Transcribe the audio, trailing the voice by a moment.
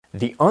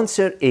The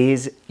answer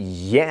is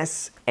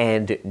yes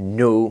and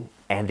no,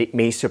 and it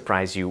may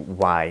surprise you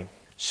why.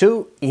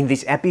 So in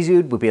this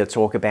episode, we will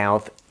talk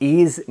about,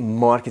 is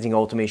marketing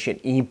automation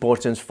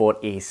important for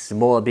a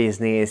small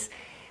business?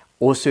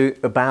 Also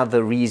about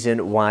the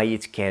reason why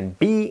it can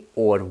be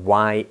or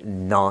why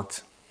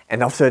not.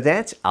 And after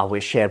that, I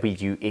will share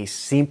with you a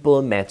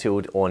simple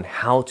method on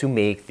how to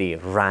make the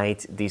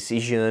right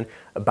decision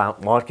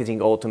about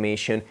marketing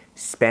automation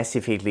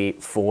specifically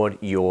for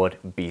your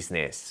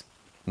business.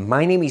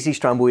 My name is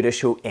István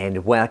Bújda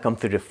and welcome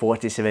to the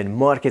 47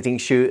 Marketing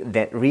Show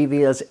that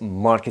reveals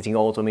marketing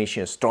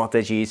automation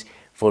strategies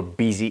for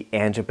busy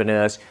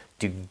entrepreneurs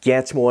to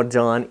get more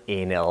done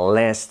in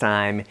less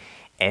time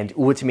and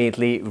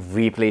ultimately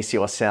replace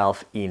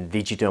yourself in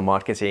digital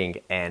marketing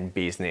and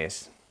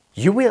business.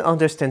 You will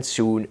understand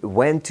soon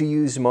when to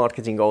use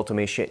marketing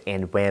automation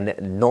and when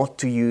not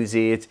to use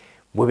it.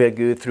 We will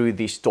go through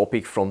this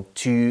topic from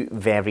two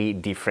very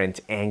different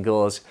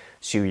angles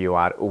so you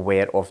are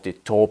aware of the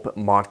top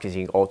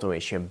marketing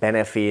automation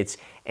benefits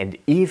and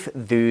if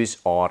those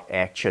are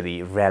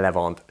actually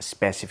relevant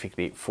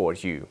specifically for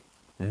you.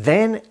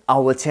 Then I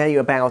will tell you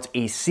about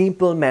a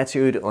simple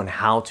method on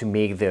how to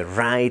make the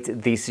right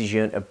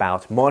decision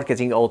about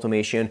marketing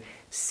automation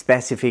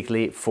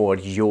specifically for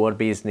your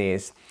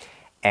business.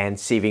 And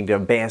saving the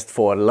best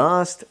for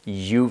last,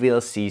 you will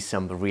see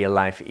some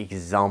real-life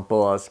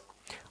examples.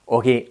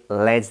 Okay,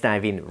 let's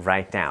dive in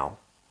right now.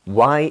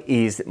 Why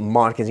is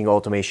marketing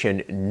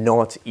automation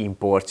not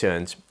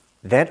important?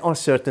 There are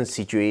certain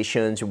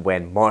situations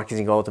when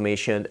marketing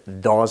automation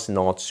does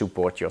not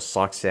support your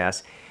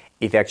success.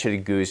 It actually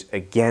goes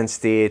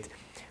against it.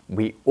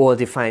 We all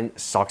define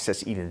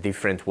success in a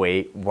different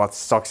way. What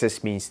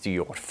success means to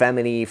your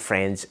family,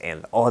 friends,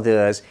 and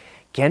others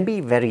can be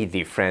very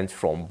different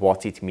from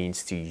what it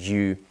means to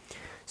you.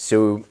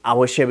 So I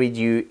will share with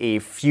you a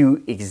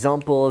few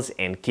examples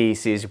and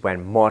cases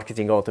when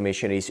marketing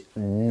automation is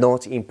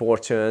not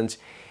important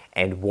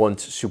and won't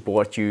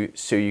support you,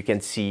 so you can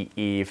see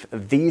if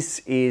this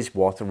is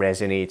what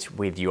resonates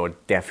with your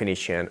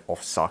definition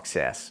of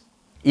success.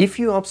 If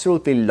you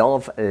absolutely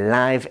love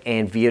live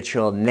and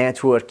virtual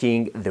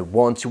networking, the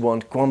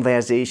one-to-one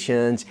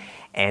conversations,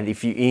 and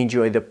if you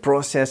enjoy the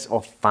process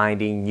of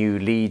finding new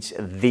leads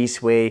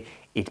this way,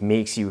 it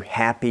makes you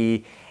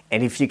happy.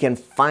 And if you can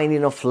find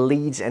enough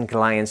leads and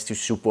clients to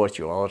support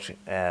your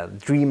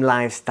dream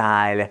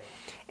lifestyle,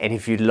 and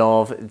if you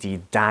love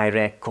the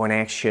direct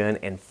connection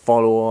and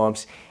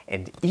follow-ups,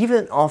 and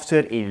even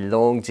after a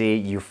long day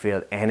you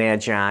feel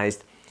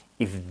energized,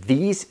 if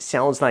this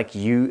sounds like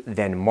you,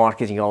 then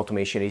marketing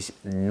automation is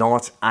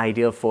not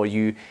ideal for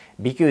you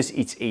because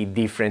it's a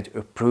different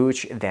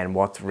approach than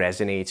what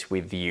resonates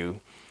with you.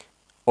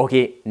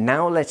 Okay,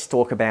 now let's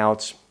talk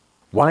about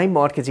why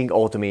marketing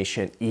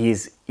automation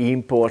is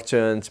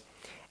important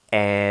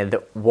and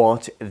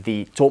what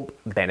the top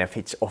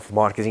benefits of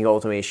marketing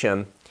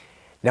automation.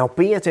 Now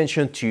pay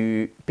attention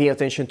to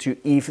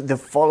if the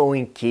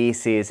following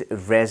cases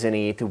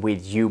resonate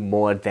with you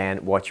more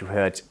than what you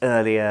heard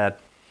earlier.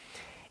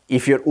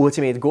 If your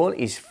ultimate goal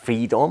is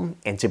freedom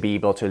and to be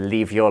able to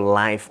live your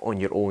life on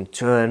your own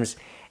terms,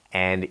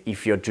 and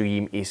if your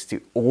dream is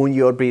to own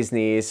your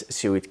business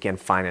so it can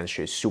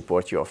financially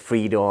support your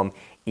freedom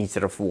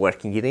instead of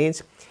working in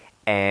it,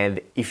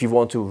 and if you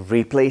want to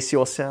replace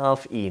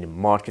yourself in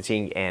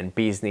marketing and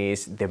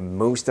business the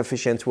most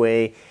efficient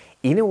way,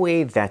 in a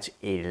way that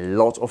a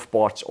lot of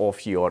parts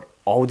of your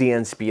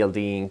audience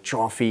building,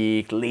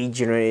 traffic, lead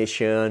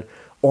generation,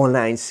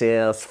 online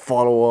sales,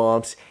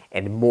 follow-ups,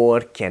 and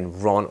more can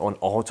run on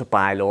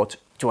autopilot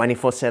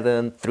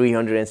 24/7,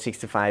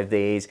 365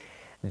 days,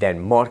 then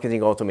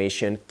marketing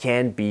automation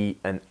can be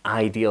an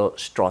ideal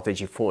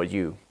strategy for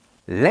you.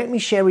 Let me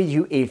share with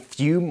you a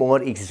few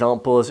more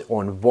examples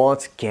on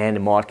what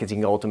can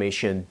marketing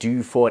automation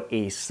do for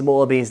a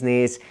small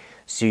business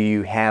so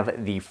you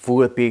have the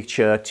full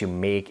picture to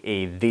make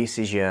a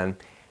decision.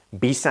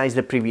 Besides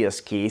the previous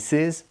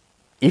cases,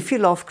 if you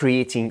love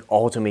creating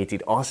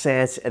automated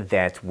assets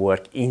that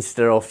work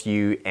instead of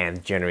you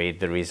and generate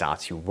the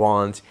results you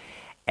want,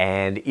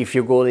 and if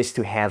your goal is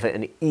to have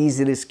an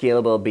easily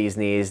scalable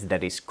business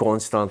that is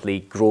constantly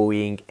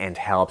growing and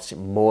helps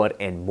more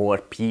and more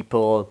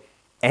people,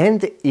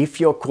 and if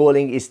your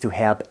calling is to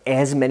help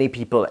as many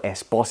people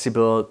as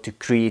possible to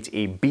create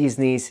a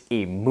business,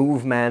 a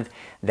movement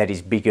that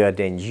is bigger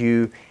than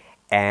you,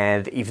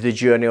 and if the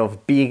journey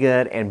of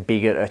bigger and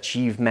bigger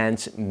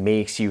achievements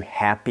makes you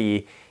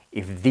happy,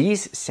 if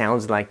this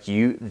sounds like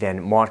you,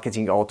 then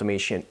marketing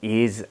automation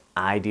is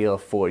ideal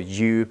for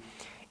you.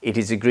 It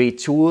is a great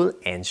tool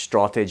and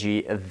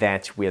strategy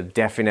that will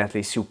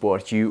definitely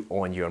support you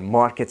on your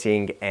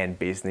marketing and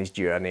business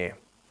journey.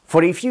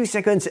 For a few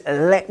seconds,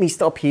 let me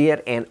stop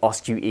here and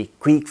ask you a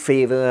quick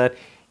favor.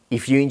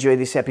 If you enjoyed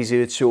this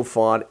episode so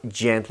far,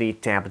 gently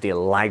tap the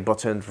like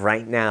button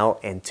right now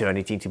and turn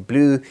it into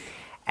blue.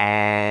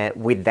 And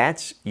with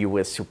that, you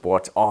will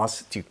support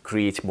us to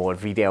create more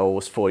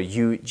videos for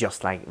you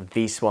just like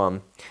this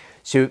one.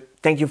 So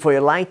thank you for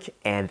your like,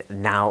 and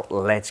now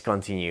let's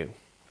continue.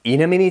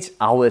 In a minute,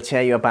 I will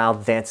tell you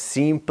about that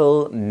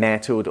simple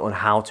method on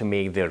how to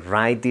make the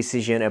right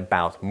decision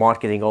about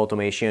marketing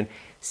automation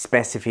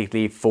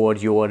specifically for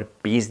your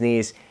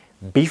business.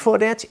 Before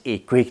that, a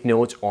quick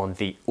note on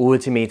the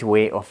ultimate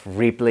way of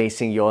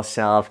replacing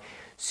yourself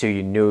so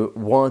you know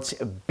what's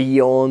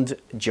beyond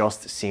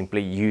just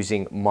simply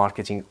using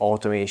marketing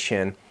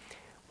automation.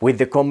 With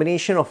the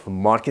combination of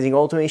marketing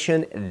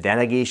automation,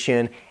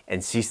 delegation,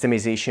 and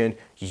systemization,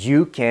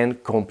 you can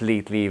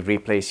completely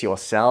replace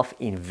yourself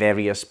in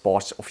various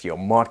parts of your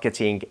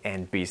marketing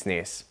and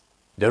business.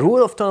 The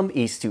rule of thumb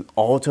is to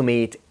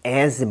automate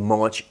as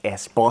much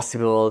as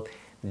possible,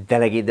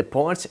 delegate the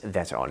parts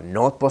that are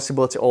not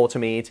possible to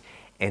automate,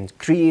 and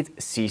create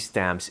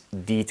systems,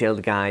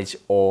 detailed guides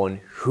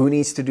on who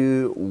needs to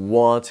do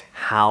what,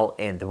 how,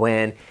 and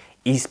when,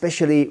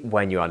 especially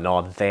when you are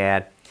not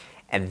there.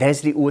 And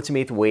that's the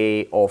ultimate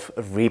way of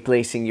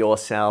replacing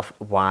yourself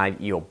while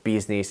your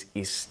business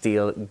is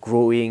still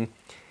growing.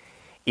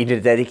 In the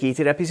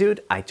dedicated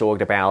episode, I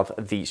talked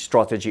about the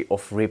strategy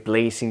of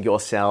replacing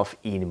yourself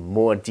in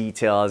more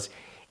details.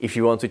 If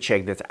you want to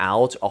check that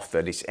out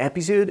after this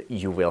episode,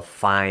 you will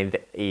find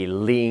a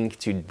link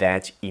to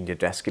that in the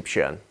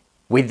description.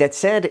 With that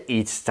said,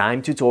 it's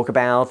time to talk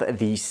about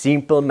the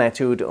simple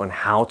method on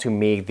how to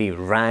make the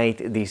right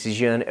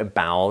decision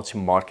about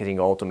marketing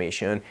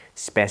automation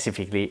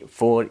specifically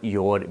for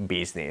your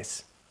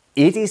business.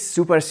 It is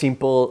super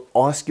simple.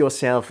 Ask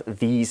yourself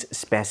these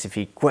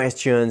specific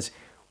questions.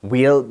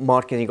 Will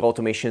marketing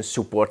automation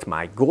support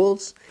my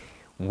goals?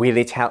 Will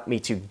it help me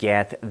to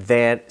get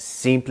there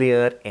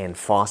simpler and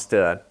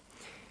faster?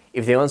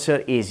 If the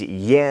answer is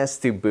yes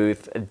to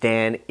both,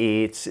 then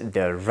it's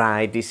the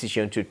right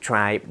decision to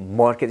try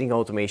marketing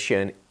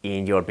automation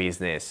in your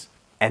business.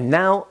 And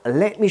now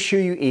let me show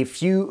you a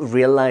few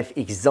real-life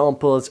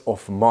examples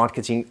of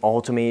marketing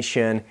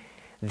automation.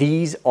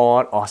 These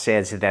are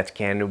assets that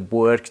can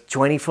work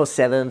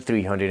 24/7,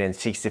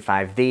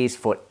 365 days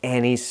for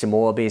any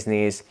small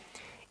business.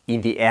 In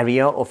the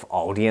area of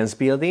audience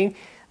building,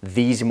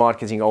 these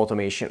marketing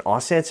automation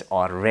assets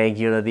are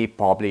regularly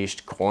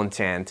published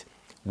content.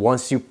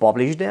 Once you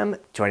publish them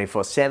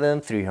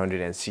 24/7,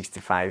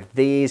 365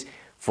 days,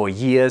 for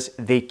years,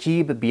 they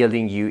keep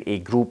building you a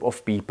group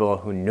of people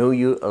who know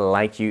you,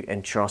 like you,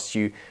 and trust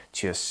you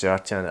to a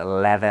certain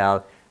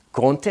level.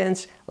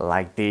 Contents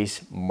like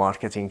this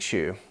marketing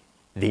shoe.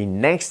 The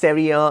next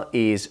area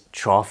is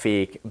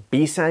traffic.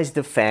 Besides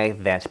the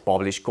fact that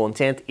published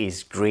content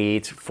is a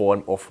great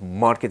form of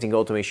marketing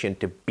automation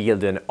to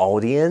build an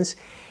audience,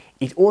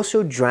 it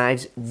also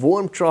drives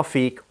warm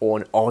traffic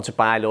on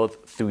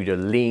autopilot through the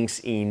links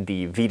in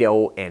the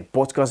video and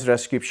podcast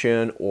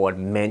description, or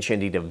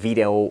mentioned in the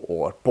video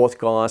or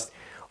podcast,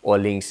 or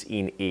links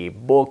in a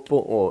blog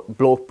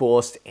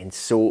post, and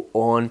so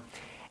on.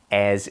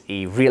 As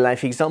a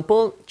real-life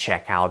example,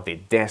 check out the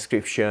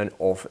description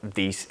of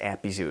this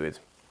episode.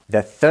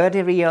 The third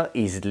area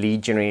is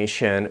lead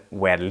generation,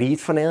 where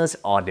lead funnels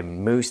are the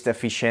most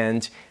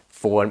efficient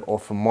form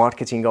of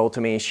marketing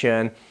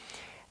automation.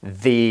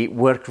 They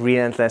work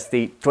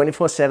relentlessly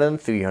 24/7,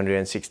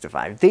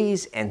 365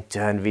 days and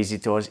turn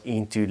visitors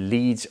into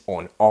leads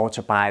on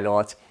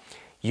autopilot.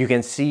 You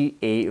can see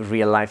a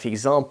real-life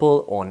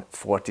example on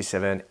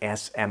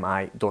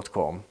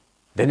 47smi.com.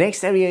 The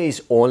next area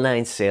is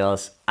online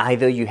sales.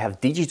 Either you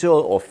have digital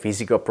or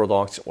physical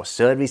products or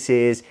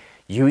services.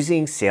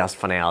 Using sales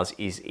funnels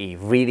is a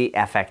really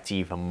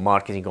effective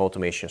marketing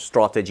automation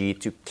strategy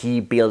to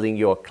keep building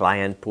your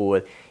client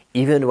pool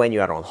even when you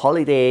are on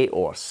holiday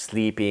or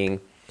sleeping.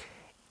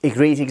 A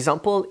great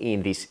example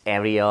in this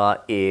area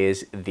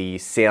is the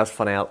sales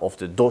funnel of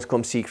the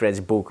Dot-Com Secrets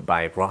book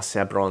by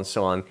Russell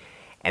Brunson.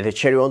 And the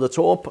cherry on the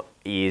top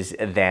is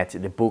that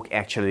the book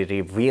actually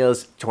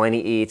reveals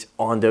 28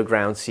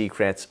 underground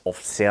secrets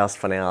of sales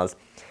funnels.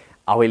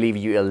 I will leave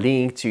you a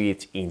link to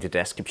it in the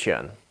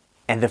description.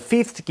 And the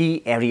fifth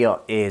key area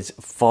is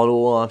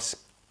follow-ups.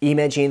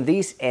 Imagine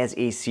this as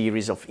a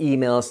series of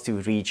emails to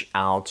reach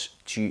out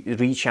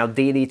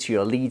daily to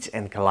your leads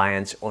and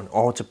clients on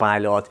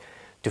autopilot,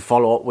 to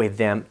follow up with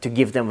them, to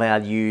give them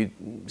value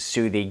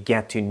so they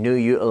get to know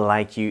you,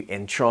 like you,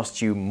 and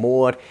trust you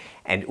more,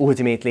 and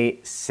ultimately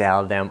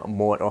sell them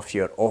more of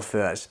your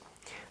offers.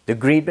 The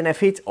great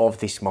benefit of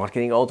this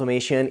marketing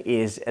automation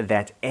is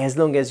that as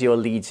long as your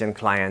leads and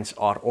clients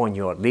are on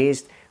your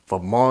list for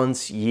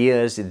months,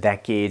 years,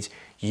 decades,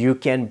 you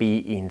can be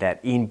in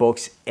that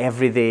inbox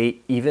every day,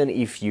 even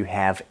if you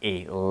have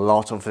a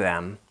lot of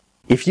them.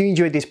 If you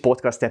enjoyed this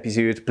podcast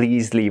episode,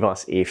 please leave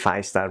us a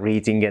 5-star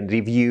rating and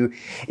review.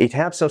 It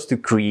helps us to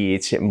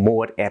create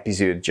more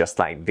episodes just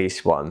like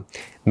this one.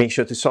 Make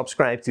sure to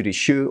subscribe to the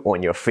show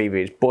on your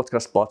favorite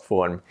podcast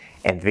platform.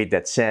 And with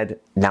that said,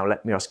 now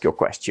let me ask you a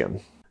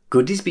question.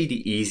 Could this be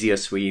the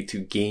easiest way to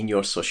gain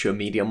your social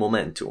media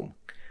momentum?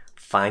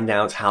 Find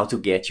out how to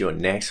get your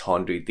next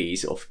 100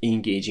 days of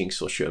engaging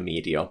social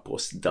media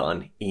posts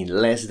done in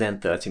less than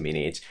 30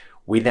 minutes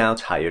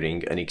without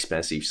hiring an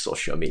expensive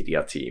social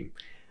media team.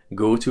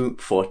 Go to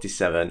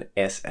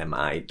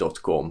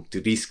 47smi.com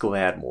to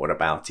discover more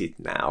about it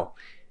now.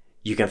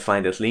 You can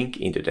find that link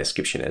in the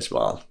description as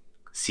well.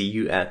 See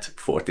you at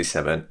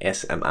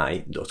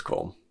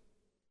 47smi.com.